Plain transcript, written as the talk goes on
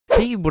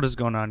Hey, what is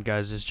going on,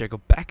 guys? It's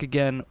Jaco back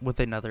again with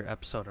another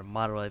episode of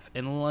Modern Life.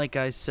 And like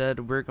I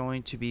said, we're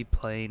going to be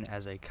playing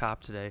as a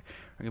cop today.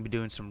 We're going to be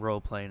doing some role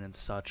playing and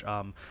such.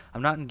 I'm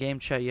not in game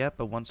chat yet,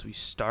 but once we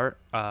start,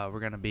 we're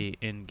going to be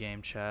in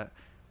game chat.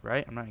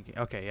 Right? I'm not in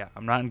okay, yeah.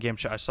 I'm not in game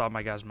chat. I saw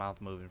my guy's mouth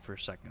moving for a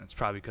second. It's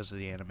probably because of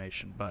the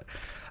animation. But,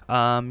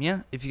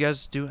 yeah, if you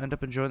guys do end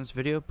up enjoying this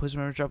video, please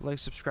remember to drop a like,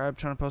 subscribe,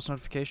 turn on post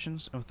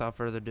notifications. And without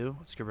further ado,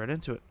 let's get right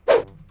into it.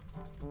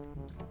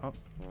 Oh.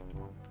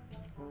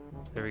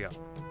 There we go.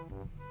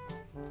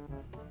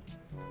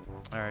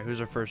 Alright, who's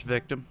our first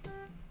victim?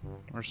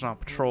 We're just on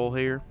patrol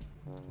here.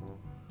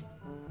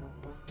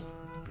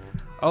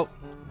 Oh,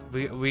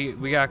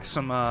 we got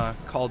some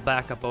called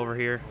backup over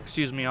here.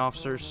 Excuse me,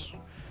 officers.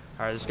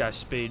 Alright, this guy's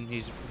speeding.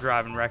 He's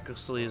driving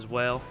recklessly as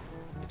well.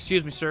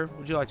 Excuse me, sir.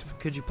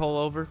 Could you pull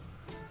over?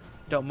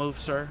 Don't move,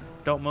 sir.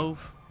 Don't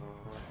move.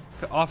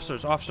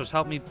 Officers,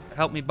 help me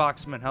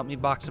box him in. Help me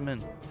box him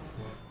in.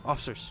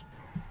 Officers.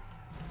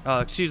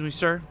 Excuse me,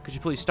 sir. Could you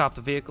please stop the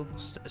vehicle?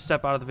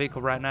 Step out of the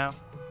vehicle right now.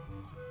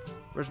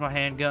 Where's my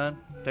handgun?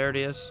 There it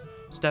is.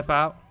 Step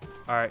out.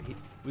 Alright,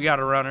 we got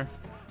a runner.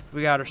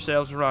 We got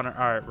ourselves a runner.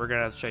 Alright, we're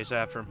gonna have to chase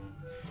after him.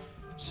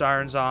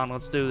 Sirens on.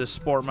 Let's do this.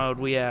 Sport mode.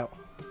 We out.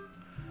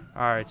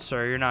 Alright,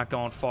 sir. You're not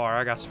going far.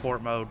 I got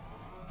sport mode.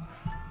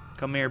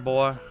 Come here,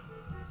 boy.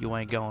 You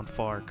ain't going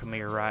far. Come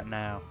here right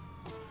now.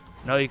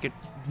 No, you could...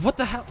 What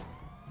the hell?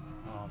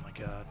 Oh, my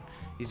God.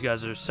 These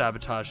guys are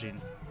sabotaging.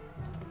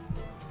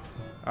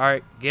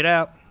 Alright, get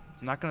out.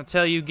 I'm not gonna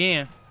tell you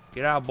again.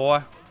 Get out,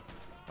 boy.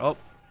 Oh,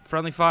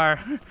 friendly fire.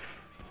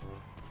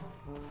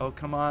 Oh,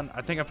 come on.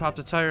 I think I popped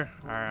a tire.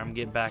 Alright, I'm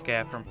getting back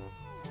after him.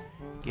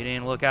 Get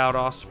in. Look out,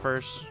 Austin,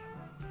 first.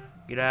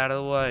 Get out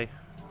of the way.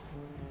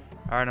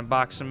 Alright, I'm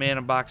boxing him in.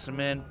 I'm boxing him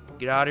in.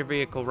 Get out of your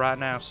vehicle right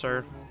now,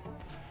 sir.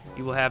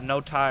 You will have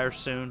no tires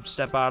soon.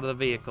 Step out of the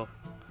vehicle.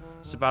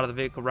 Step out of the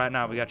vehicle right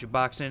now. We got you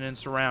boxed in and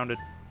surrounded.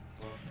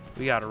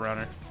 We got a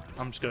runner.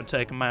 I'm just gonna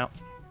take him out.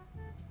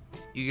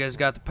 You guys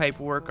got the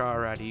paperwork?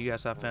 Alrighty, you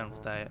guys have fun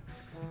with that.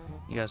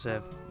 You guys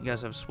have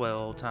a swell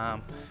old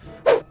time.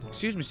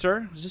 Excuse me,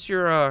 sir. Is this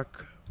your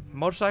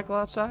motorcycle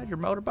outside? Your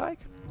motorbike?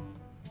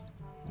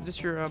 Is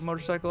this your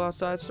motorcycle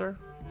outside, sir?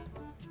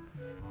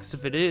 Because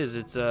if it is,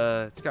 it's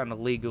got an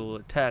illegal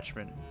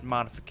attachment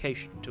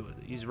modification to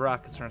it. These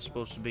rockets aren't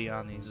supposed to be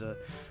on these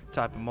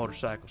type of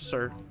motorcycles,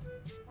 sir.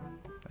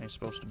 They ain't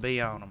supposed to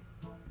be on them.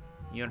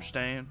 You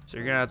understand? So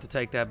you're gonna have to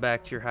take that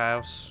back to your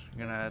house.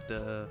 You're gonna have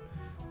to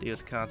deal with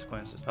the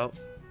consequences. Oh.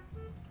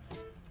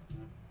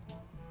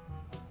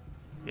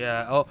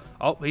 Yeah,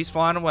 oh, he's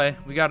flying away.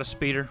 We got a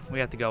speeder. We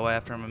have to go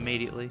after him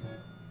immediately.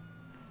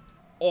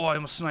 Oh, I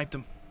almost sniped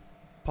him.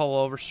 Pull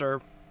over, sir.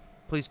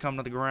 Please come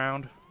to the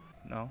ground.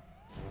 No.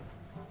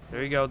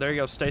 There you go, there you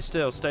go. Stay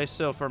still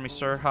for me,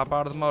 sir. Hop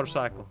out of the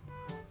motorcycle.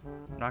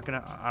 I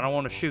don't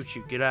want to shoot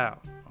you. Get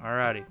out.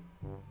 Alrighty.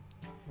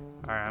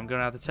 Alright, I'm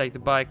gonna have to take the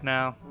bike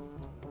now.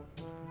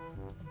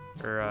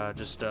 Or,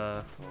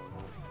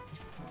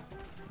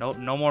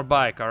 no more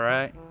bike,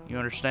 alright? You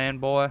understand,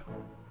 boy?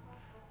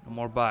 No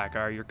more bike.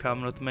 Alright, you're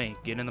coming with me.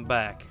 Get in the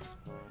back.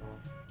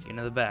 Get in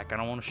the back. I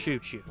don't want to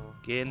shoot you.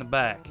 Get in the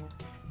back.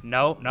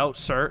 No,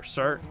 sir.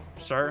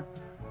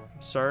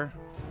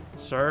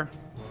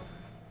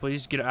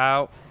 Please get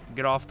out.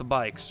 Get off the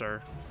bike,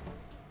 sir.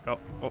 Oh,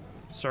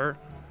 sir.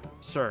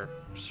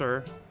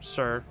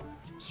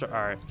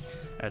 Alright,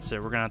 that's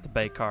it. We're gonna have to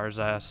bait car his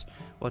ass.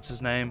 What's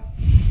his name?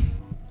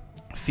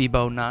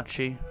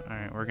 Fibonacci.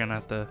 Alright, we're gonna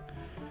have to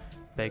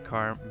bait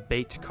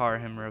car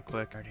him real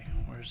quick.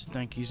 Where's the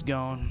think he's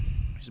going?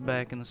 He's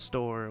back in the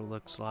store, it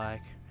looks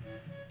like.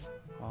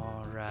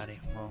 Alrighty,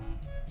 well,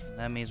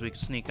 that means we can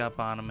sneak up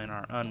on him in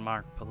our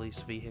unmarked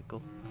police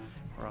vehicle.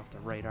 We're off the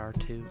radar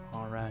too.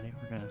 Alrighty,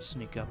 we're gonna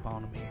sneak up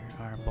on him here.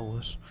 Alright,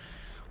 boys,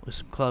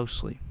 listen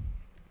closely.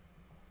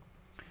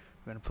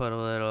 We're gonna put a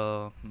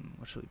little,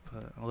 what should we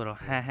put? A little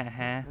ha ha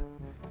ha.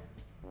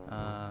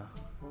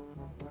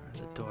 There's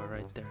the door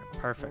right there.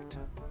 Perfect.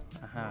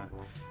 Then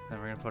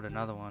we're gonna put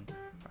another one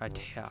right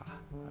here.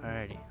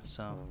 Alrighty.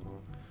 So,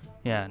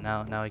 yeah.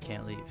 Now he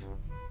can't leave.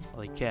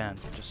 Well, he can.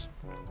 Just.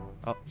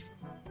 Oh.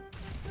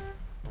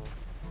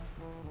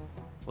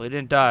 Well, he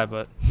didn't die,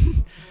 but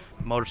the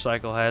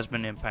motorcycle has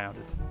been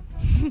impounded.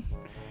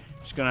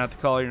 Just gonna have to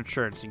call your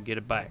insurance and get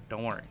it back.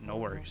 Don't worry. No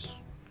worries.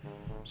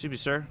 Excuse me,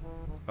 sir.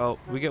 Oh,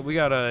 we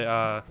got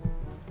a.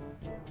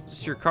 Is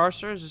this your car,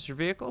 sir? Is this your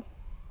vehicle?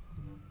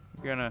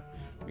 You're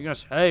gonna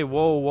say, hey,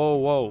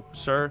 whoa,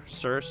 sir,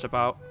 step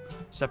out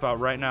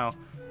right now,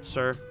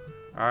 sir.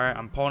 All right,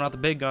 I'm pulling out the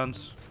big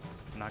guns.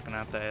 I'm not gonna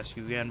have to ask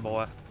you again,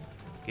 boy.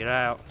 Get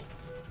out.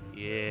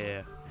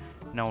 Yeah.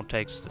 No one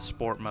takes the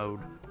sport mode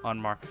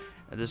unmarked.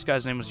 This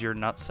guy's name was Your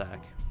Nutsack.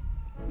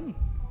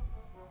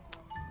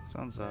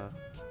 Sounds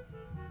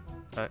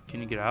can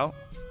you get out,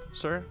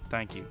 sir?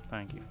 Thank you.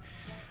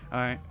 All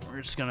right, we're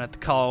just gonna have to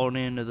call on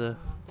into the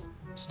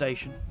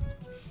station.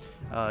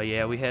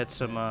 Yeah, we had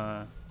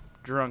some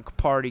drunk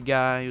party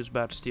guy who was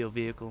about to steal a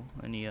vehicle,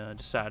 and he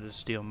decided to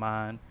steal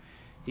mine.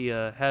 He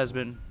has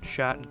been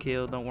shot and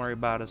killed. Don't worry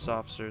about us,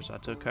 officers. I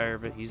took care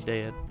of it. He's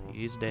dead.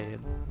 He's dead.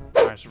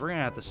 All right, so we're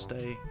gonna have to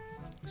stay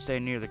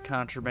near the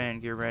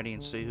contraband, get ready,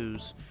 and see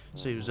who's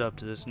up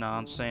to this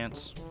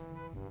nonsense.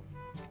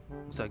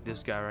 Looks like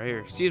this guy right here.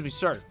 Excuse me,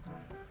 sir.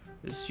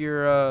 Is this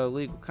your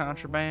legal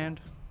contraband?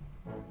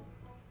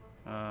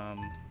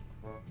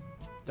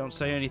 Don't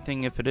say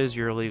anything if it is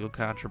your illegal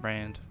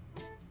contraband.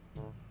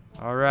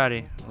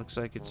 Alrighty. Looks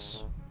like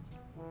it's.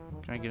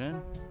 Can I get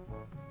in?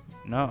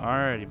 No,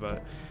 alrighty,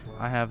 but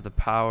I have the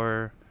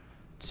power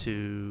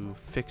to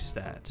fix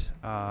that.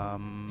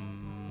 Bam.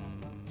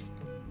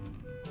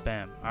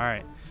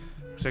 Alright.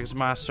 Looks like it's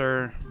mine,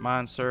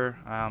 sir.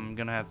 I'm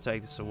gonna have to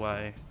take this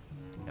away.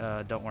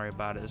 Don't worry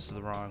about it. This is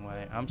the wrong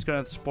way. I'm just gonna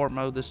have to sport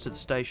mode this to the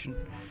station.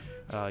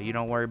 You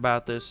don't worry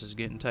about this. It's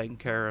getting taken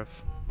care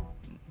of.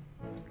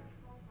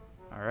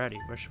 Alrighty,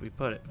 where should we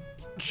put it?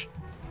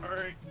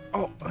 Alright.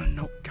 Oh,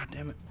 no. God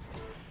damn it.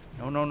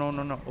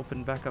 No.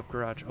 Open back up,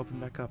 garage. Open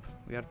back up.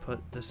 We gotta put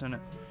this in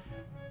it.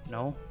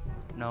 No.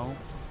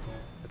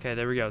 Okay,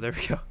 there we go.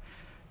 The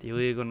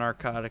illegal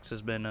narcotics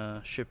has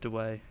been shipped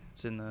away.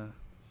 It's in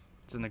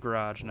the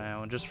garage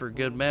now. And just for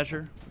good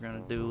measure, we're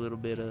gonna do a little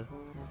bit of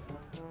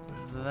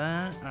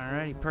that.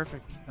 Alrighty,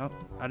 perfect. Oh,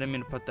 I didn't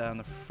mean to put that on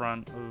the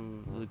front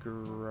of the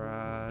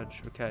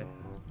garage. Okay.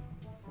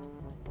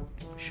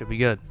 Should be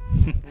good.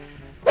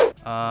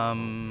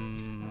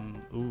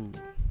 Ooh.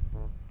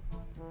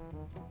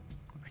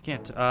 I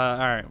can't.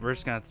 Alright, we're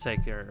just gonna have to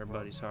take care of our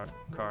buddy's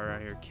car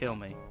right here. Kill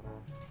me.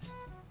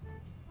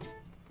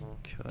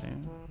 Kill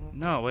you?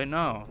 No, wait,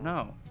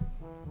 no.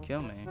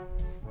 Kill me.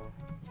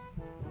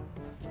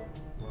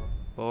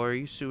 Boy, are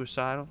you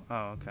suicidal?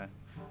 Oh, okay.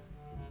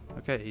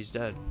 Okay, he's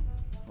dead.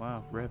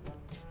 Wow, rip.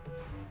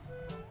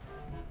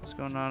 What's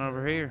going on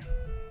over here?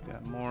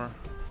 Got more.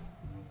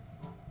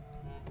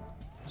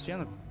 Is he on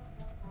the...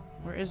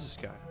 Where is this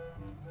guy?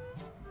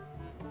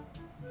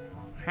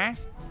 Huh?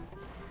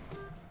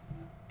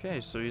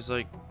 Okay, so he's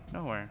like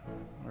nowhere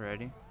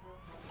already.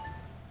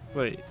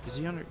 Wait, is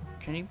he under...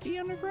 Can he be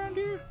underground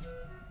here?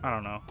 I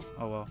don't know.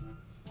 Oh well.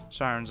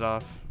 Siren's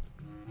off.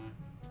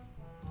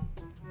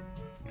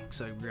 Looks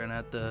like we're gonna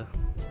have to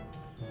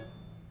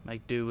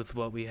make do with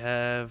what we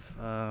have.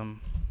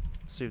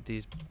 See what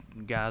these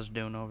guys are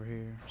doing over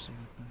here.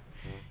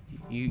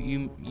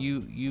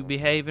 You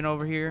behaving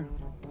over here?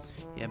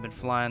 You haven't been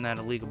flying that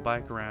illegal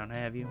bike around,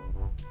 have you?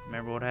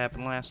 Remember what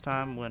happened last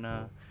time when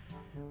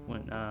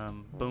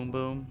boom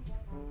boom?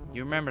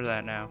 You remember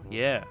that now?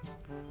 Yeah.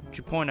 What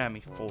you point at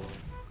me for?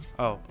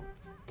 Oh.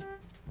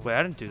 Wait,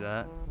 I didn't do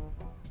that.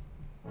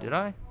 Did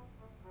I?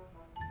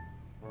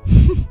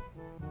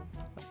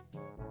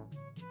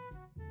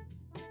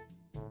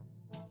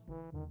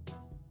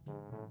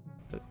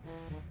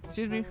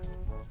 Excuse me.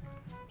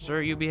 Sir,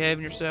 are you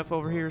behaving yourself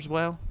over here as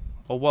well?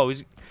 Oh, whoa,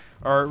 he's...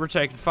 Alright, we're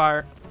taking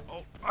fire.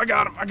 Oh, I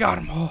got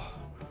him. Oh.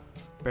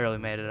 Barely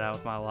made it out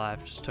with my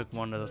life. Just took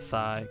one to the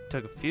thigh.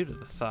 Took a few to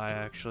the thigh,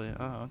 actually.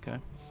 Oh, okay.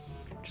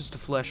 Just a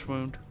flesh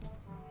wound.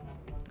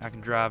 I can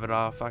drive it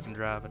off.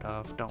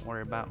 Don't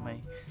worry about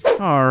me.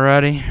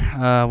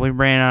 Alrighty. We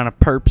ran out of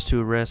perps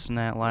to arrest in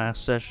that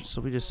last session,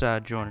 so we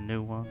decided to join a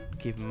new one.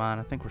 Keep in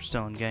mind, I think we're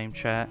still in game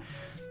chat,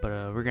 but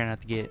we're gonna have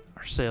to get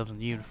ourselves in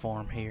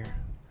uniform here.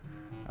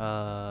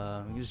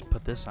 You just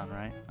put this on,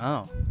 right?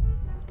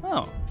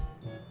 Oh.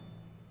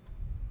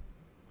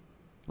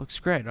 Looks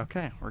great.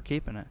 Okay, we're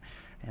keeping it.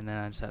 And then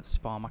I just have to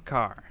spawn my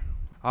car.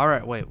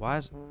 Alright, wait, why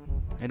is it?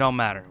 It don't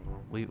matter.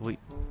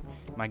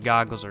 My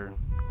goggles are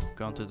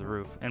going through the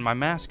roof. And my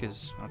mask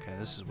is... Okay,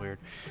 this is weird.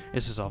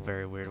 This is all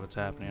very weird what's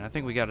happening. I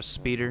think we got a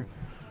speeder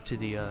to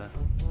the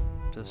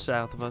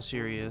south of us.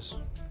 Here he is.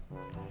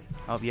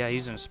 Oh, yeah,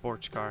 he's in a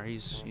sports car.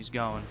 He's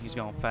going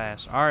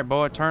fast. Alright,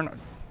 boy,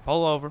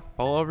 pull over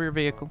your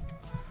vehicle.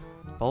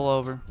 Pull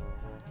over.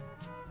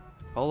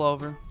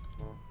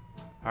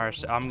 Alright,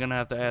 so I'm gonna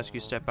have to ask you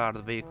to step out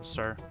of the vehicle,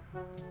 sir.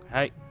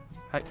 Hey,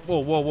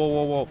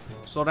 whoa.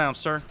 Slow down,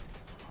 sir.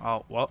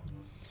 Oh, well.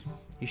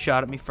 He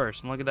shot at me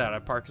first, and look at that. I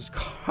parked his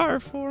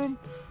car for him.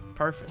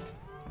 Perfect.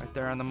 Right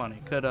there on the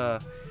money. Could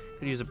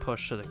use a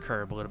push to the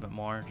curb a little bit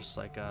more. Just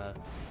like,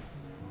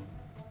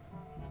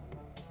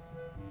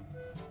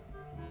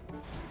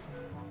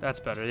 That's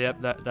better.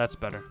 Yep, that's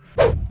better.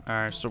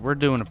 Alright, so we're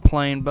doing a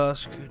plane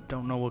bust.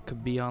 Don't know what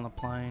could be on the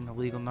plane.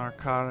 Illegal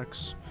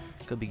narcotics.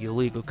 Could be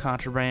illegal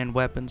contraband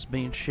weapons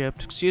being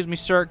shipped. Excuse me,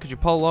 sir. Could you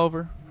pull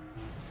over?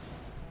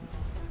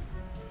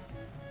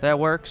 That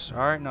works.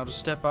 Alright, now just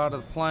step out of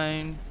the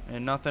plane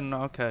and nothing.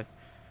 Okay.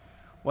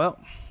 Well,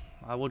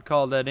 I would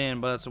call that in,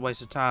 but it's a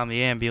waste of time.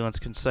 The ambulance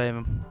can save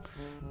him.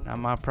 Not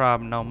my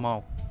problem no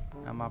more.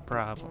 Not my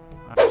problem.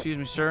 Excuse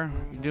me, sir.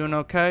 You doing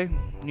okay?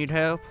 Need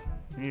help?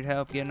 You need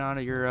help getting out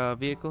of your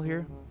vehicle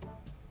here?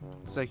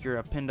 Looks like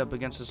you're pinned up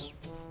against this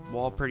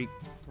wall pretty...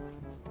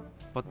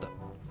 What the...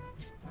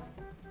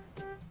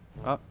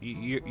 Oh,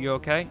 you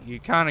okay? You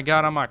kind of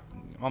got on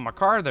my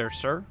car there,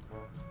 sir.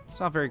 It's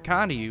not very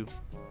kind of you.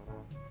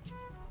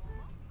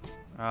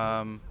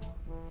 I'm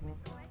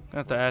gonna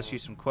have to ask you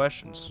some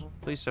questions.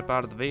 Please step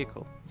out of the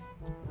vehicle.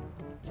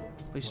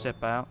 Please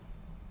step out.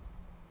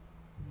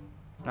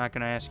 Not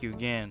gonna ask you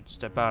again.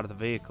 Step out of the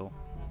vehicle.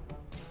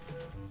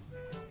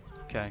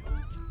 Okay.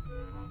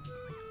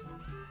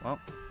 Well,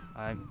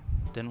 I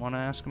didn't want to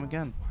ask him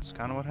again. That's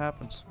kind of what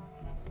happens.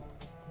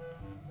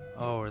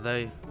 Oh, are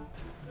they?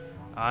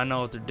 I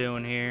know what they're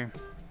doing here.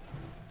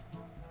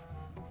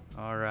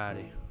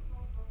 Alrighty.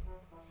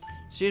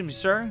 Excuse me,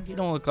 sir. You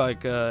don't look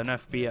like an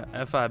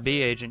FIB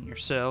agent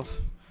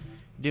yourself.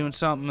 Doing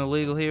something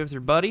illegal here with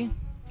your buddy?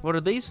 What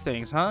are these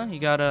things, huh? You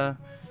got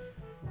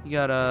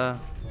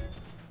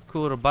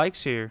cool little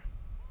bikes here.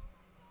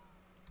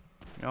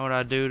 You know what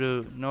I do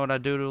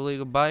to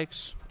illegal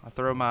bikes? I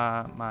throw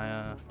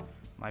my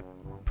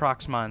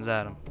prox mines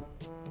at them.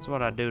 That's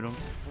what I do to them.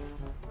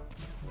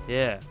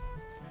 Yeah.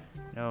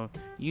 You know,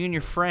 you and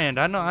your friend,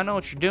 I know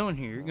what you're doing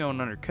here. You're going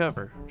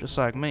undercover, just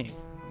like me.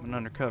 I'm an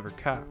undercover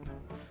cop.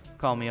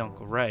 Call me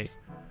Uncle Ray.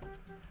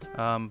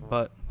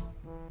 But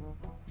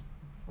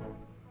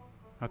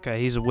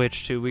okay, he's a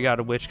witch too. We got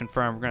a witch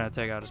confirmed. We're gonna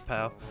take out his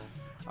pal.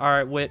 All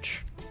right,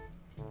 witch.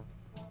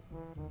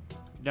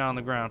 Get down on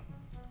the ground.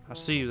 I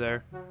see you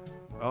there.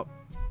 Oh,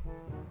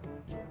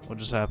 what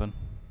just happened?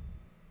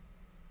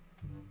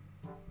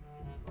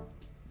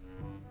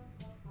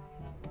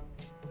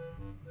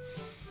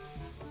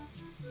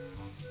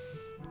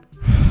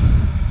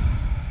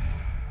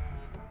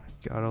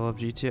 Gotta love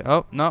GTA.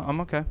 Oh, no,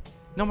 I'm okay.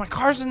 No, my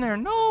car's in there.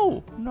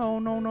 No,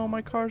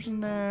 my car's in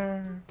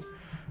there.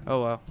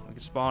 Oh well, we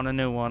can spawn a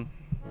new one.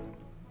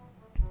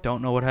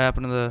 Don't know what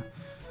happened to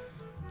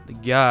the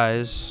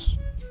guys.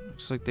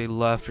 Looks like they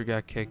left or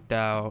got kicked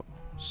out.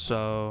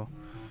 So,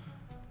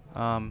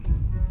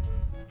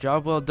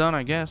 job well done,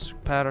 I guess.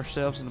 Pat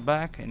ourselves in the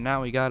back, and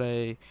now we got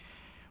a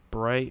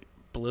bright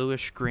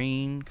bluish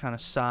green kind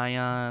of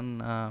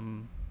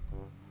cyan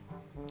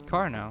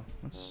car now.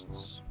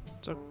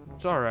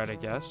 It's alright, I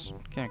guess.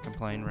 Can't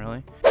complain,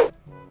 really.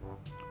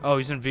 Oh,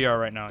 he's in VR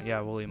right now. Yeah,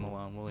 we'll leave him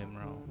alone.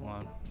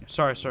 Alone.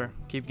 Sorry, sir.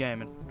 Keep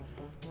gaming.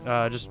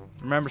 Just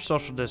remember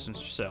social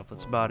distance yourself.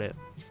 That's about it.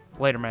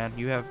 Later, man.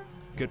 You have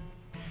good...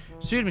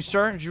 Excuse me,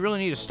 sir. Did you really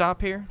need to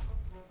stop here?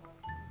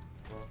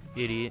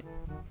 Idiot.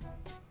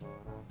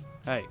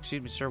 Hey,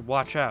 excuse me, sir.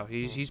 Watch out.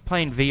 He's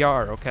playing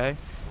VR, okay?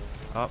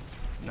 Oh,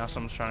 now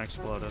someone's trying to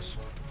explode us.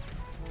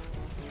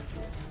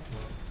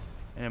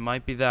 And it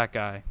might be that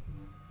guy.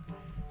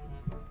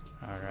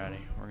 Alrighty,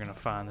 we're gonna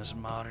find this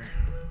modder.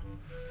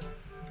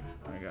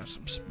 I got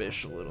some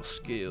special little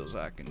skills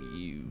I can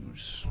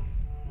use.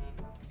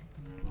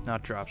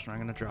 Not drops, we're not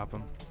gonna drop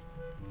him.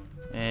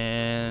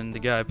 And the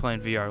guy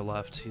playing VR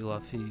left. He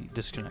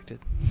disconnected.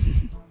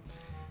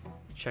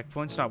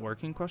 Checkpoint's not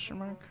working, question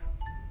mark?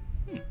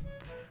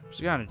 There's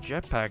a guy in a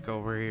jetpack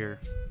over here.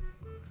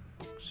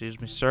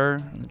 Excuse me, sir.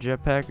 In the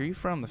jetpack, are you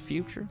from the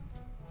future?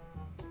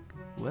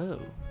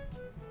 Whoa.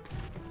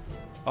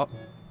 Oh.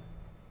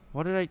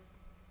 What did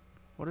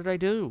I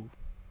do?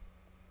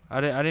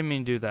 I didn't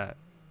mean to do that.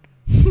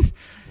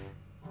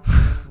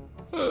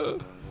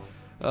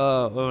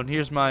 Oh, and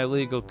here's my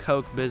illegal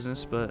coke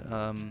business, but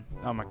I'm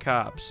a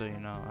cop, so you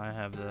know I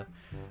have the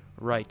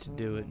right to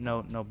do it.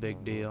 No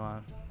big deal. I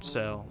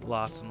sell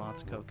lots and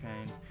lots of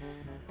cocaine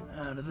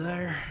out of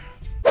there.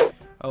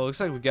 Oh, looks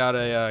like we got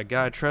a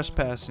guy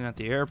trespassing at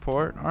the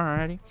airport.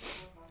 Alrighty.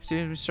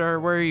 Excuse me, sir.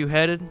 Where are you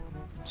headed,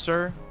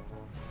 sir?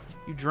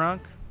 You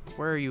drunk?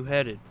 Where are you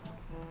headed?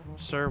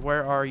 Sir,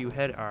 where are you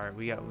headed? Alright,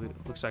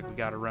 looks like we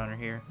got a runner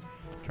here.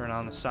 Turn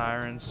on the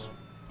sirens.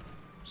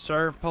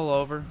 Sir, pull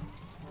over.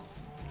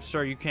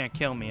 Sir, you can't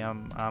kill me.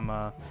 I'm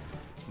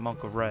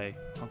Uncle Ray.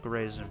 Uncle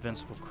Ray is an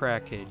invincible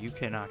crackhead. You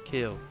cannot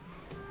kill.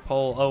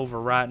 Pull over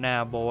right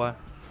now, boy.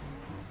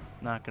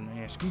 Not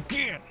gonna ask you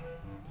again.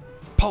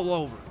 Pull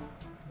over.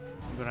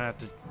 I'm gonna have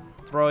to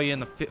throw you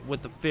in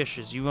with the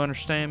fishes. You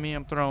understand me?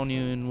 I'm throwing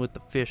you in with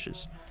the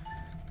fishes.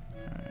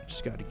 Alright,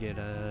 just gotta get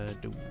a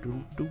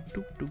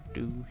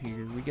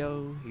Here we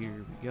go.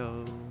 Here we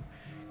go.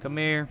 Come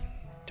here.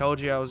 Told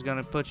you I was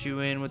gonna put you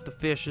in with the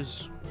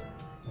fishes.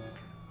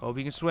 Hope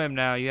you can swim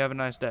now. You have a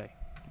nice day.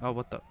 Oh,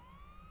 what the?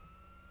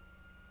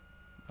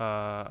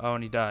 Oh,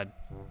 and he died.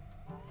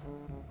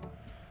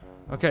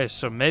 Okay,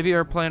 so maybe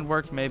our plan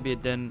worked, maybe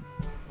it didn't.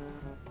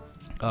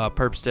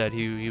 Perp's dead.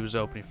 He was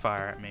opening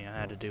fire at me. I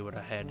had to do what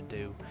I had to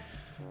do.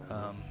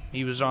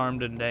 He was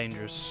armed and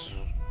dangerous.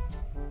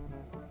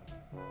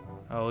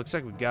 Oh, looks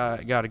like we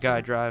got a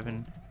guy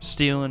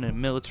stealing a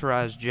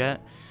militarized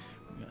jet.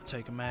 I'm gonna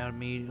take him out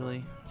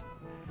immediately.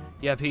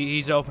 Yep,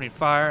 he's opening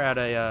fire at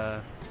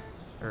a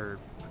or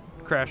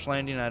crash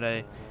landing at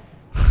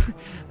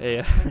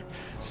a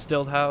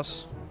stilt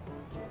house,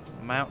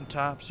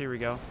 mountaintops. Here we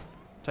go.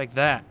 Take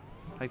that,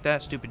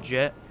 stupid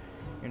jet.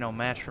 You're no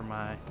match for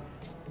my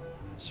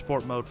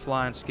sport mode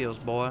flying skills,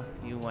 boy.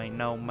 You ain't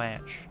no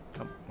match.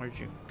 Where'd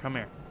you? Come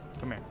here.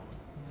 Come here.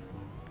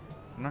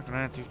 I'm not gonna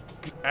have to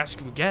ask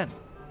you again.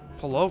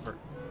 Pull over.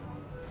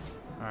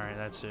 Alright,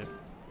 that's it.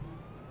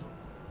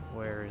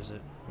 Where is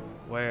it?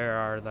 Where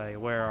are they?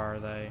 Where are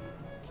they?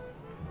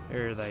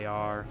 There they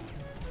are.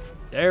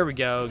 There we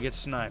go. Get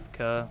sniped,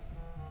 cuh.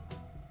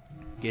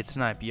 Get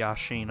sniped,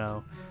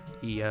 Yashino.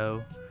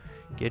 EO.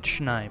 Get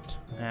sniped.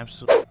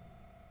 Absolutely.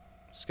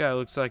 This guy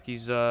looks like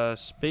he's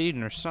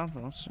speeding or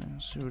something. Let's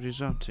see what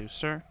he's up to,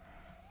 sir.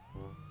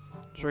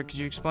 Sir, could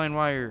you explain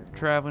why you're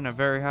traveling at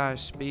very high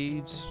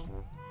speeds?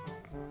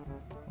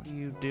 What are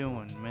you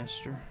doing,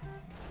 mister?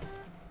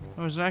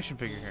 Oh, there's an action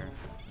figure here.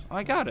 Oh,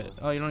 I got it.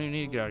 Oh, you don't even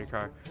need to get out of your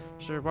car.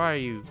 Sir, why are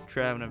you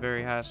traveling at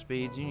very high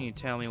speeds? You need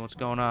to tell me what's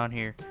going on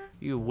here. Are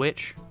you a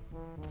witch?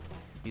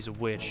 He's a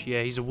witch.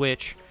 Yeah, he's a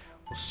witch.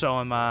 Well, so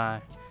am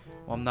I.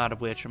 Well, I'm not a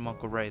witch. I'm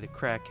Uncle Ray, the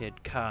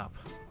crackhead cop.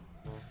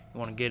 You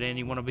want to get in?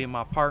 You want to be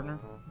my partner?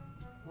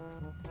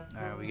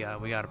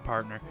 Alright, we got a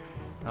partner.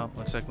 Oh,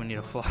 looks like we need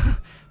a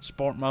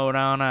sport mode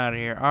on out of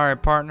here.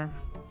 Alright, partner.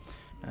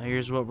 Now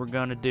here's what we're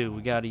gonna do.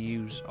 We gotta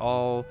use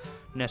all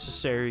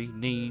necessary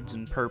needs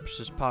and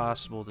purposes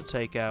possible to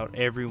take out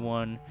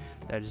everyone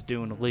that is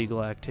doing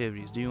illegal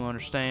activities. Do you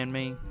understand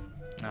me?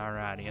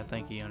 Alrighty, I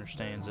think he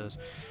understands us.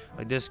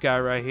 Like this guy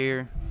right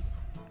here.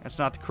 That's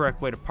not the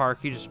correct way to park.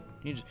 He just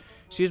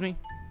excuse me?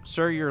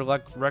 Sir, you're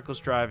reckless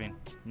driving.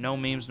 No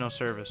memes, no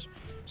service.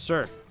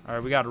 Sir,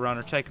 alright, we got a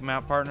runner. Take him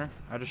out, partner.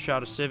 I just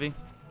shot a civvy.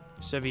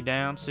 Civvy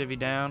down, civvy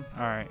down.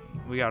 Alright,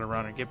 we got a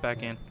runner. Get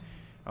back in.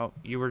 Oh,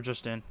 you were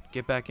just in.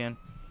 Get back in.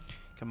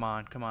 Come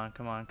on, come on,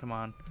 come on, come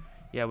on.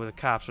 Yeah, we're the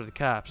cops, we're the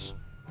cops.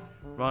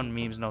 Run,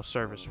 memes, no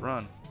service.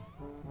 Run.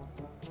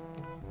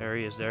 There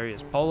he is, there he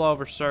is. Pull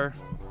over, sir.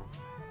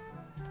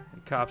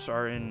 The cops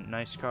are in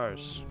nice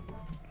cars.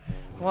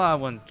 Well, I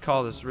wouldn't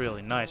call this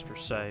really nice per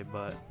se,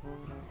 but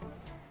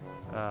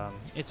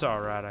it's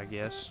alright, I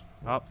guess.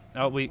 Oh,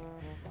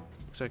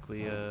 looks like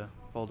we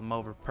pulled him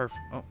over.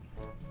 Perfect. Oh,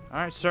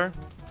 alright, sir.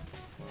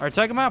 Alright,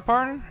 take him out,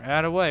 partner.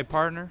 Atta-way,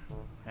 partner.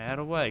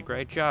 Atta-way.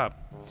 Great job.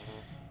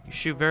 You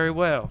shoot very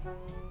well.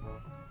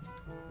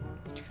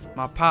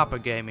 My papa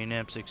gave me an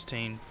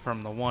M16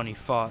 from the one he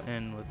fought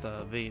in with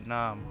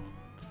Vietnam.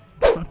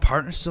 Is my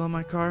partner still in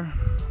my car?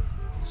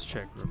 Let's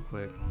check real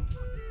quick.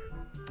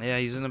 Yeah,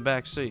 he's in the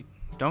back seat.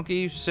 Don't get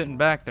used to sitting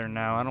back there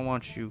now. I don't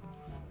want you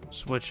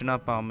switching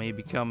up on me,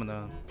 becoming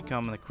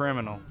the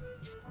criminal.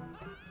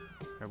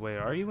 Or wait,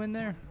 are you in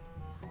there?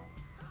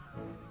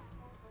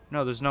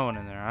 No, there's no one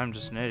in there. I'm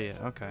just an idiot.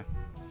 Okay.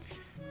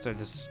 So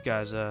this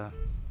guy's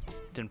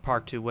didn't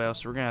park too well,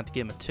 so we're gonna have to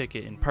give him a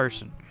ticket in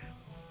person.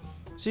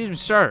 Excuse me,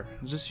 sir.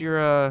 Is this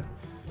your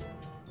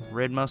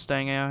red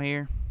Mustang out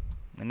here?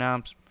 And now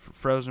I'm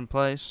frozen in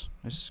place.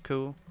 This is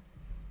cool.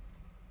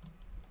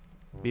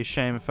 Be a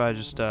shame if I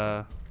just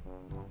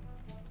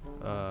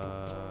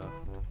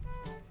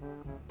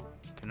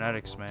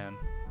kinetics, man.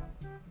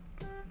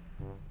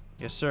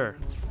 Yes, sir.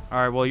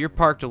 Alright, well, you're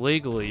parked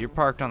illegally. You're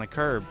parked on the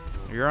curb.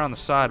 You're on the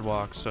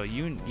sidewalk, so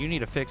you need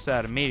to fix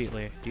that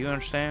immediately. Do you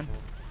understand?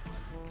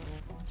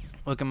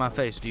 Look at my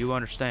face. Do you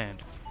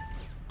understand?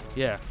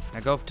 Yeah.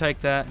 Now go take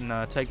that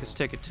and take this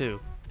ticket too.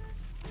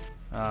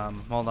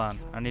 Hold on.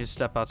 I need to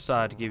step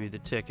outside to give you the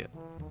ticket.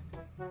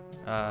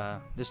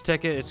 This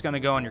ticket, it's gonna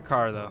go on your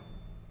car though.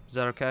 Is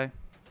that okay?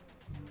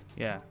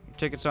 Yeah. Your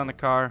ticket's on the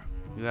car.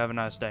 You have a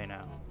nice day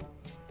now.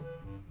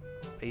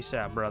 Peace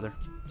out, brother.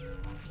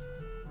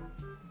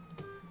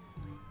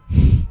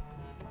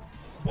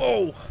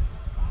 Whoa!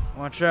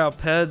 Watch out,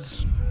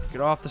 peds.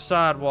 Get off the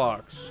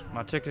sidewalks.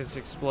 My ticket's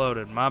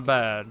exploded. My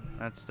bad.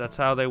 That's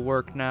how they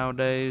work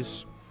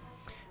nowadays.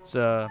 It's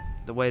the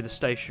way the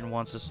station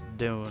wants us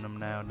doing them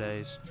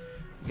nowadays.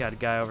 We got a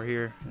guy over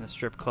here in the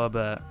strip club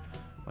at...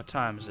 What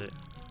time is it?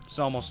 It's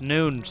almost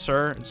noon,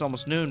 sir. It's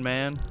almost noon,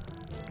 man.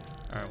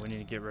 Alright, we need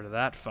to get rid of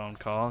that phone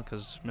call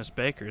because Miss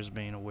Baker is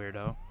being a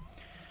weirdo.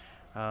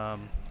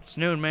 It's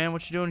noon, man.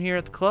 What you doing here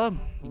at the club?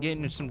 You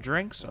getting some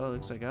drinks? Oh,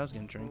 looks like I was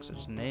getting drinks.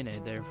 There's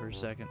Nene there for a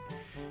second.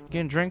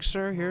 Getting drinks,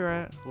 sir, here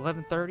at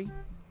 11:30?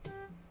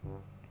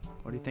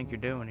 What do you think you're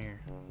doing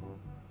here?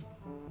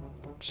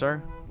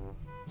 Sir?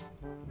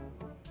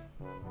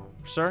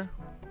 Sir?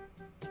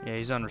 Yeah,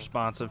 he's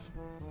unresponsive.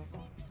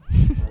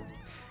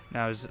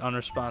 Now he's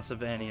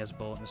unresponsive and he has a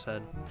bullet in his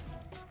head.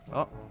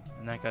 Oh,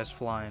 and that guy's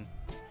flying.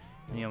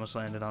 And he almost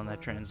landed on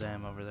that Trans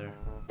Am over there.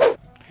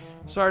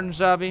 Sergeant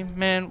Zabi,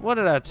 man, what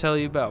did I tell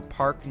you about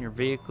parking your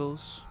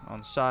vehicles on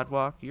the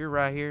sidewalk? You're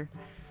right here.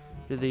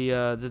 Did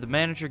the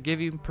manager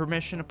give you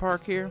permission to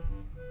park here?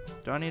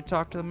 Do I need to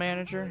talk to the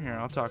manager? Here,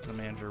 I'll talk to the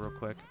manager real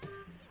quick.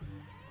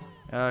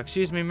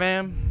 Excuse me,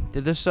 ma'am.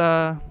 Did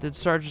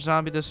Sergeant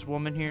Zombie, this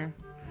woman here,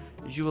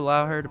 did you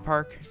allow her to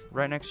park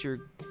right next to your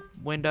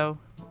window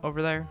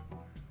over there?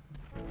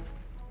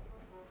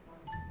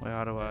 Wait,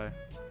 how do I?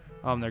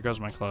 Oh, and there goes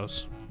my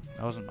clothes.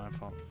 That wasn't my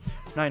fault.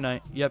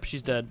 Night-night. Yep,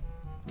 she's dead.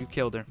 You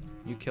killed her.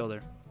 You killed her.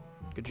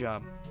 Good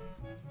job.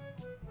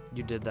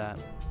 You did that.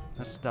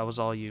 That was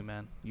all you,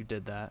 man. You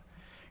did that.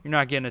 You're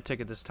not getting a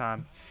ticket this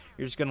time.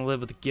 You're just gonna live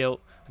with the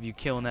guilt of you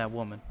killing that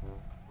woman.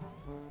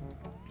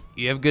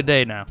 You have a good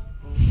day now.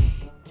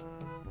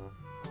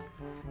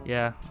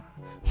 Yeah.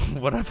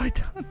 What have I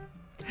done?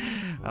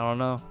 I don't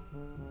know.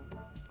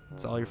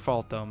 It's all your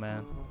fault, though,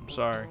 man. I'm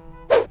sorry.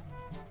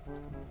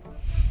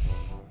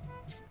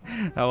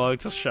 I'll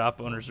wait till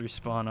shop owners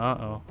respawn.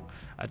 Uh-oh.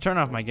 I turned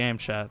off my game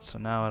chat, so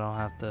now I don't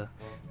have to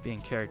be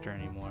in character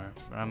anymore.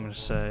 But I'm going to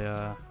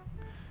say,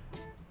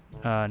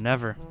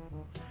 Never.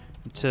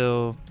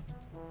 Until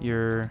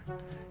you're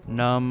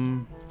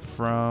numb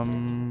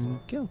from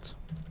guilt.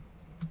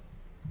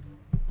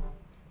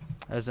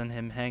 As in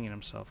him hanging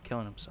himself,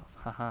 killing himself.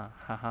 Haha,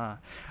 haha.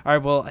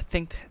 Alright, well, I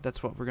think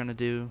that's what we're going to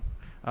do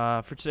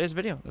for today's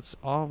video. That's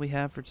all we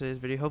have for today's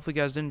video. Hopefully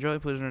you guys did enjoy.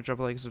 Please remember to drop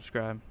a like and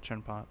subscribe.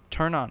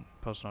 Turn on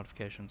post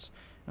notifications.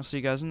 I'll see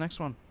you guys in the next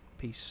one.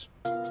 Peace.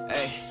 Hey,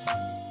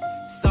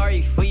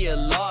 sorry for your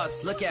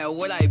loss. Look at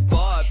what I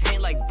bought.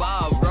 Paint like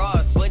Bob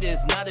Ross, but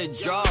it's not a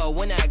draw.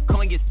 When that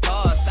coin gets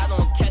tossed, I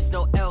don't catch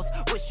no else.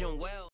 Wishing well.